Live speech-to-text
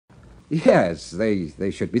Yes,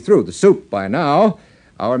 they should be through the soup by now.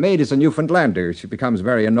 Our maid is a Newfoundlander. She becomes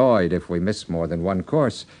very annoyed if we miss more than one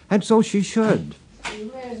course, and so she should.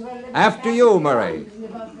 After you, Murray.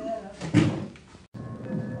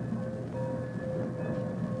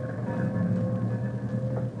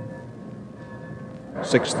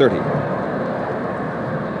 $6:30.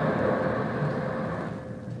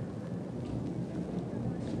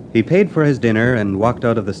 He paid for his dinner and walked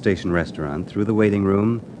out of the station restaurant, through the waiting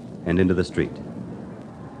room, and into the street.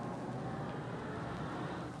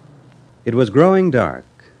 It was growing dark,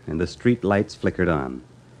 and the street lights flickered on.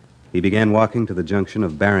 He began walking to the junction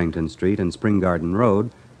of Barrington Street and Spring Garden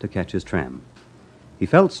Road to catch his tram. He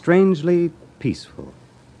felt strangely peaceful.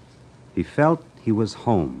 He felt he was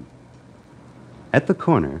home. At the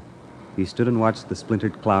corner, he stood and watched the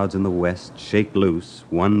splintered clouds in the west shake loose,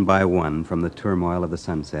 one by one, from the turmoil of the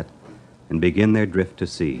sunset and begin their drift to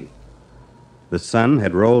sea. The sun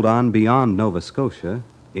had rolled on beyond Nova Scotia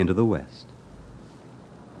into the west.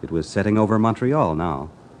 It was setting over Montreal now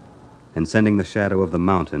and sending the shadow of the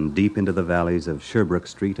mountain deep into the valleys of Sherbrooke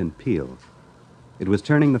Street and Peel. It was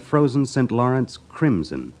turning the frozen St. Lawrence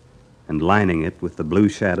crimson and lining it with the blue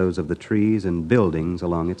shadows of the trees and buildings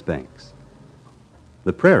along its banks.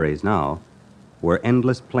 The prairies now were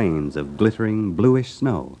endless plains of glittering bluish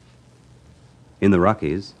snow. In the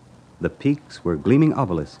Rockies, the peaks were gleaming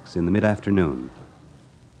obelisks in the mid-afternoon.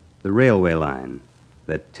 The railway line,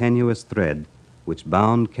 that tenuous thread which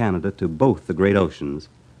bound Canada to both the great oceans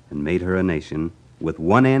and made her a nation, with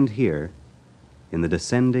one end here in the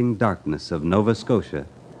descending darkness of Nova Scotia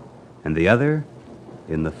and the other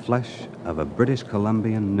in the flush of a British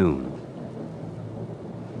Columbian noon.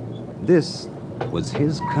 This was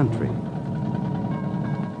his country.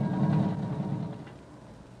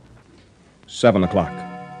 7:00.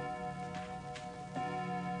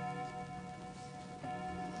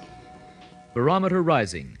 Barometer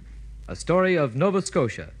Rising, a story of Nova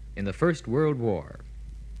Scotia in the First World War.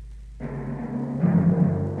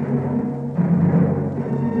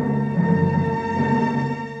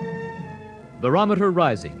 Barometer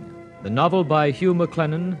Rising, the novel by Hugh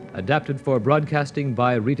MacLennan, adapted for broadcasting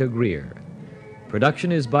by Rita Greer.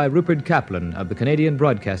 Production is by Rupert Kaplan of the Canadian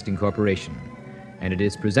Broadcasting Corporation, and it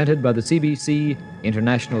is presented by the CBC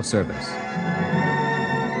International Service.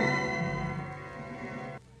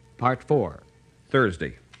 Part 4.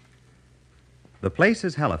 Thursday. The place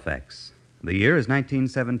is Halifax. The year is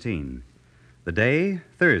 1917. The day,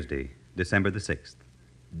 Thursday, December the 6th.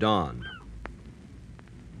 Dawn.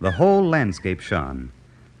 The whole landscape shone.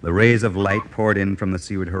 The rays of light poured in from the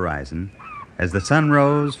seaward horizon. As the sun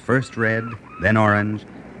rose, first red, then orange,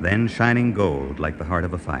 then shining gold like the heart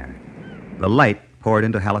of a fire. The light poured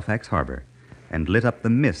into Halifax harbor and lit up the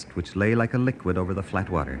mist which lay like a liquid over the flat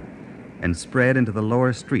water and spread into the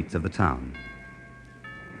lower streets of the town.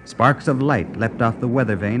 Sparks of light leapt off the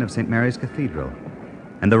weather vane of St. Mary's Cathedral,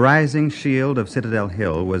 and the rising shield of Citadel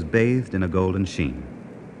Hill was bathed in a golden sheen.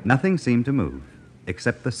 Nothing seemed to move,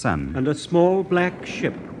 except the sun. And a small black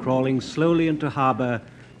ship crawling slowly into harbor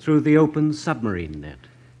through the open submarine net.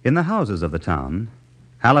 In the houses of the town,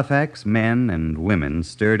 Halifax men and women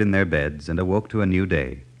stirred in their beds and awoke to a new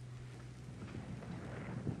day.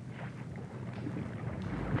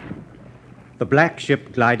 The black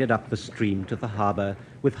ship glided up the stream to the harbor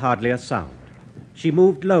with hardly a sound. She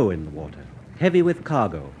moved low in the water, heavy with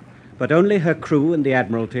cargo, but only her crew and the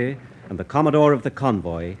Admiralty and the Commodore of the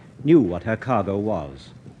convoy knew what her cargo was.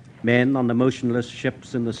 Men on the motionless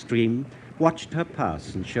ships in the stream watched her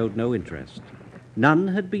pass and showed no interest. None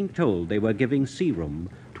had been told they were giving sea room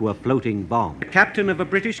to a floating bomb. The captain of a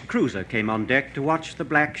British cruiser came on deck to watch the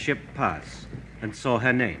black ship pass and saw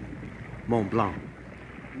her name, Mont Blanc.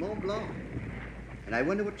 Mont Blanc. And I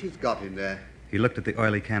wonder what she's got in there. He looked at the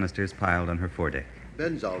oily canisters piled on her foredeck.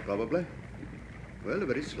 Benzol, probably. Well, a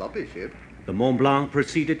very sloppy ship. The Mont Blanc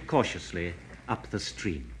proceeded cautiously up the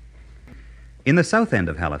stream. In the south end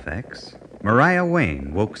of Halifax, Maria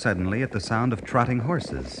Wayne woke suddenly at the sound of trotting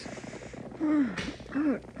horses.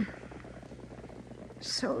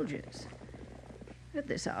 Soldiers. At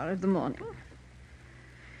this hour of the morning.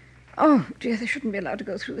 Oh, dear, they shouldn't be allowed to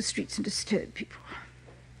go through the streets and disturb people.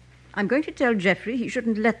 I'm going to tell Geoffrey he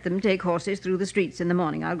shouldn't let them take horses through the streets in the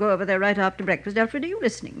morning. I'll go over there right after breakfast. Alfred, are you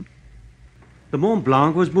listening? The Mont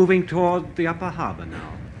Blanc was moving toward the upper harbor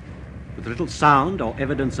now, with little sound or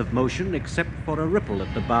evidence of motion except for a ripple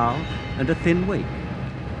at the bow and a thin wake.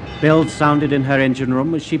 Bells sounded in her engine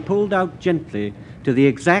room as she pulled out gently to the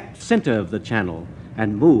exact center of the channel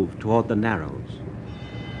and moved toward the Narrows.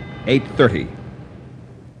 8:30.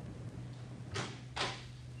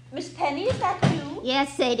 Miss Penny, is that you?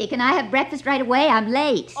 Yes, Sadie. Can I have breakfast right away? I'm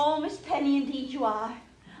late. Oh, Miss Penny, indeed you are.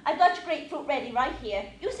 I've got your grapefruit ready right here.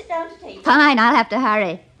 You sit down to table. Fine, I'll have to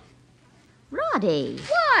hurry. Roddy.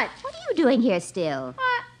 What? What are you doing here still?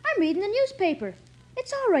 I'm reading the newspaper.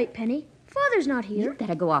 It's all right, Penny. Father's not here. You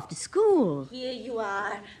better go off to school. Here you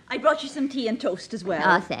are. I brought you some tea and toast as well.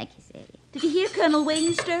 Oh, thank you, Sadie. Did you hear Colonel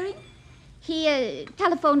Wayne stirring? He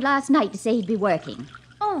telephoned last night to say he'd be working.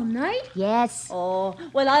 All night? Yes. Oh,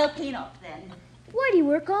 well, I'll clean up then. Why do you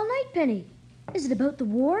work all night, Penny? Is it about the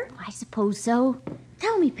war? I suppose so.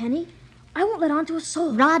 Tell me, Penny. I won't let on to a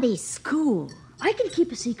soul. Roddy, school. I can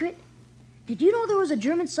keep a secret. Did you know there was a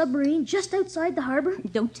German submarine just outside the harbor?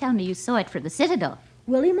 Don't tell me you saw it from the Citadel.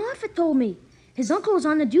 Willie Moffat told me. His uncle was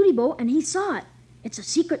on the duty boat and he saw it. It's a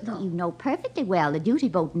secret, though. You know perfectly well the duty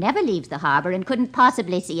boat never leaves the harbor and couldn't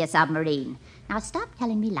possibly see a submarine. Now stop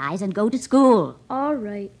telling me lies and go to school. All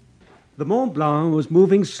right. The Mont Blanc was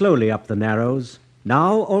moving slowly up the Narrows,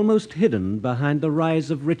 now almost hidden behind the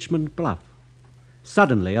rise of Richmond Bluff.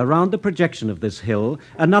 Suddenly, around the projection of this hill,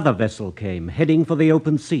 another vessel came, heading for the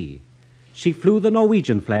open sea. She flew the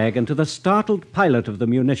Norwegian flag, and to the startled pilot of the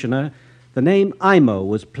munitioner, the name IMO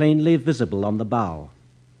was plainly visible on the bow.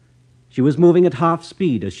 She was moving at half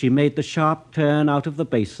speed as she made the sharp turn out of the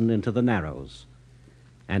basin into the Narrows.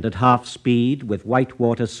 And at half speed, with white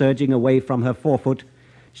water surging away from her forefoot,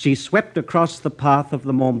 she swept across the path of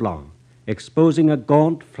the Mont Blanc, exposing a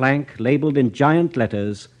gaunt flank labeled in giant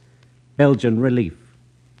letters, Belgian Relief.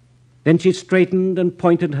 Then she straightened and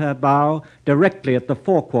pointed her bow directly at the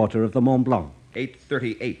forequarter of the Mont Blanc.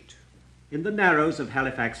 8:38. In the Narrows of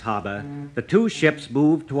Halifax Harbor, the two ships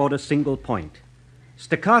moved toward a single point.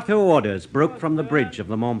 Staccato orders broke from the bridge of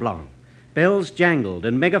the Mont Blanc. Bells jangled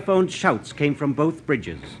and megaphone shouts came from both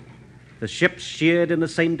bridges. The ships sheered in the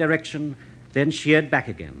same direction, then sheered back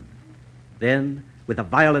again. Then, with a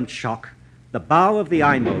violent shock, the bow of the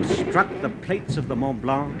IMO struck the plates of the Mont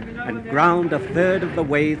Blanc and ground a third of the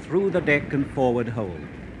way through the deck and forward hold.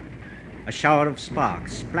 A shower of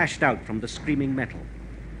sparks splashed out from the screaming metal.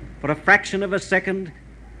 For a fraction of a second,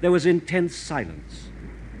 there was intense silence.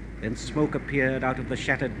 Then smoke appeared out of the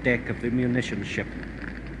shattered deck of the munition ship,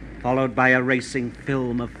 followed by a racing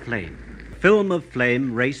film of flame. The film of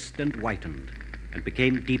flame raced and whitened and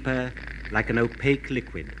became deeper like an opaque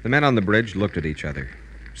liquid. The men on the bridge looked at each other.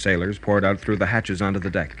 Sailors poured out through the hatches onto the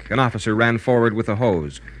deck. An officer ran forward with a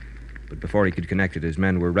hose. But before he could connect it, his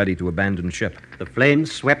men were ready to abandon ship. The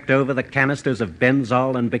flames swept over the canisters of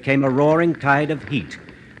benzol and became a roaring tide of heat,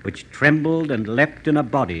 which trembled and leapt in a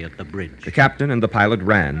body at the bridge. The captain and the pilot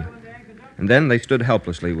ran, and then they stood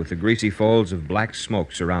helplessly with the greasy folds of black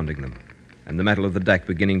smoke surrounding them, and the metal of the deck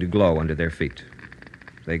beginning to glow under their feet.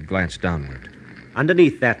 They glanced downward.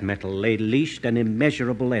 Underneath that metal lay leashed an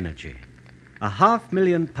immeasurable energy.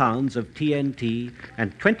 500,000 pounds of TNT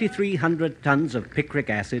and 2,300 tons of picric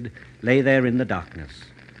acid lay there in the darkness,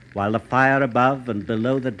 while the fire above and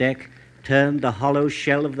below the deck turned the hollow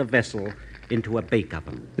shell of the vessel into a bake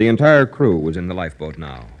oven. The entire crew was in the lifeboat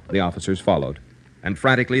now. The officers followed, and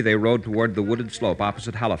frantically they rowed toward the wooded slope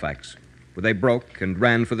opposite Halifax, where they broke and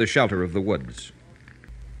ran for the shelter of the woods.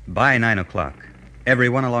 By 9 o'clock,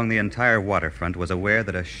 everyone along the entire waterfront was aware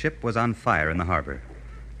that a ship was on fire in the harbor.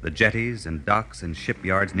 The jetties and docks and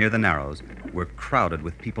shipyards near the Narrows were crowded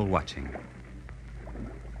with people watching.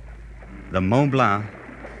 The Mont Blanc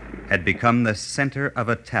had become the center of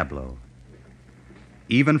a tableau.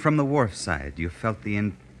 Even from the wharf side, you felt the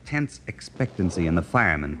intense expectancy in the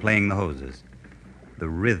firemen playing the hoses, the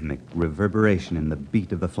rhythmic reverberation in the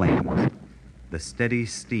beat of the flames, the steady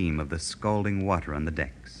steam of the scalding water on the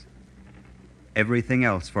decks. Everything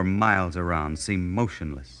else for miles around seemed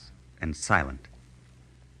motionless and silent.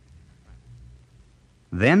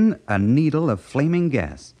 Then a needle of flaming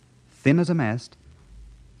gas, thin as a mast,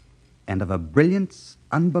 and of a brilliance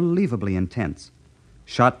unbelievably intense,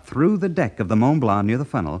 shot through the deck of the Mont Blanc near the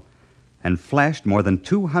funnel and flashed more than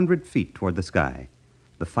 200 feet toward the sky.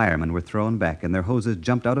 The firemen were thrown back, and their hoses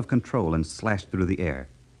jumped out of control and slashed through the air.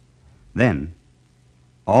 Then,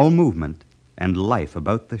 all movement and life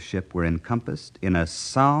about the ship were encompassed in a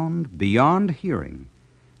sound beyond hearing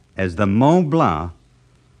as the Mont Blanc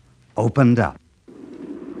opened up.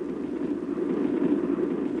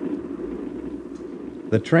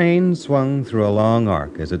 The train swung through a long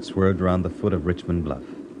arc as it swerved around the foot of Richmond Bluff.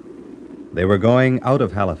 They were going out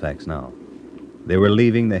of Halifax now. They were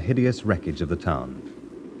leaving the hideous wreckage of the town.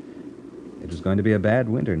 It was going to be a bad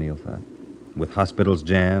winter, Neil thought, with hospitals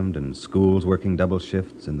jammed and schools working double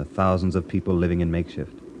shifts and the thousands of people living in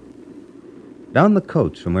makeshift. Down the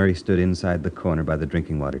coach from where he stood inside the corner by the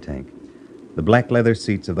drinking water tank, the black leather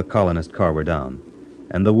seats of the colonist car were down,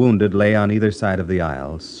 and the wounded lay on either side of the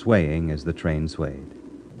aisle, swaying as the train swayed.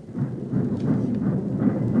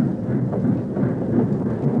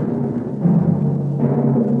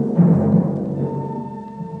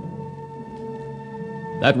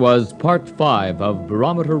 That was Part 5 of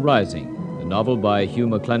Barometer Rising, the novel by Hugh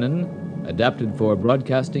MacLennan, adapted for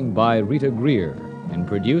broadcasting by Rita Greer and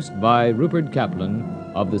produced by Rupert Kaplan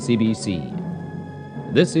of the CBC.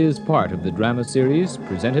 This is part of the drama series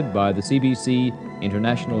presented by the CBC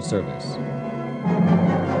International Service.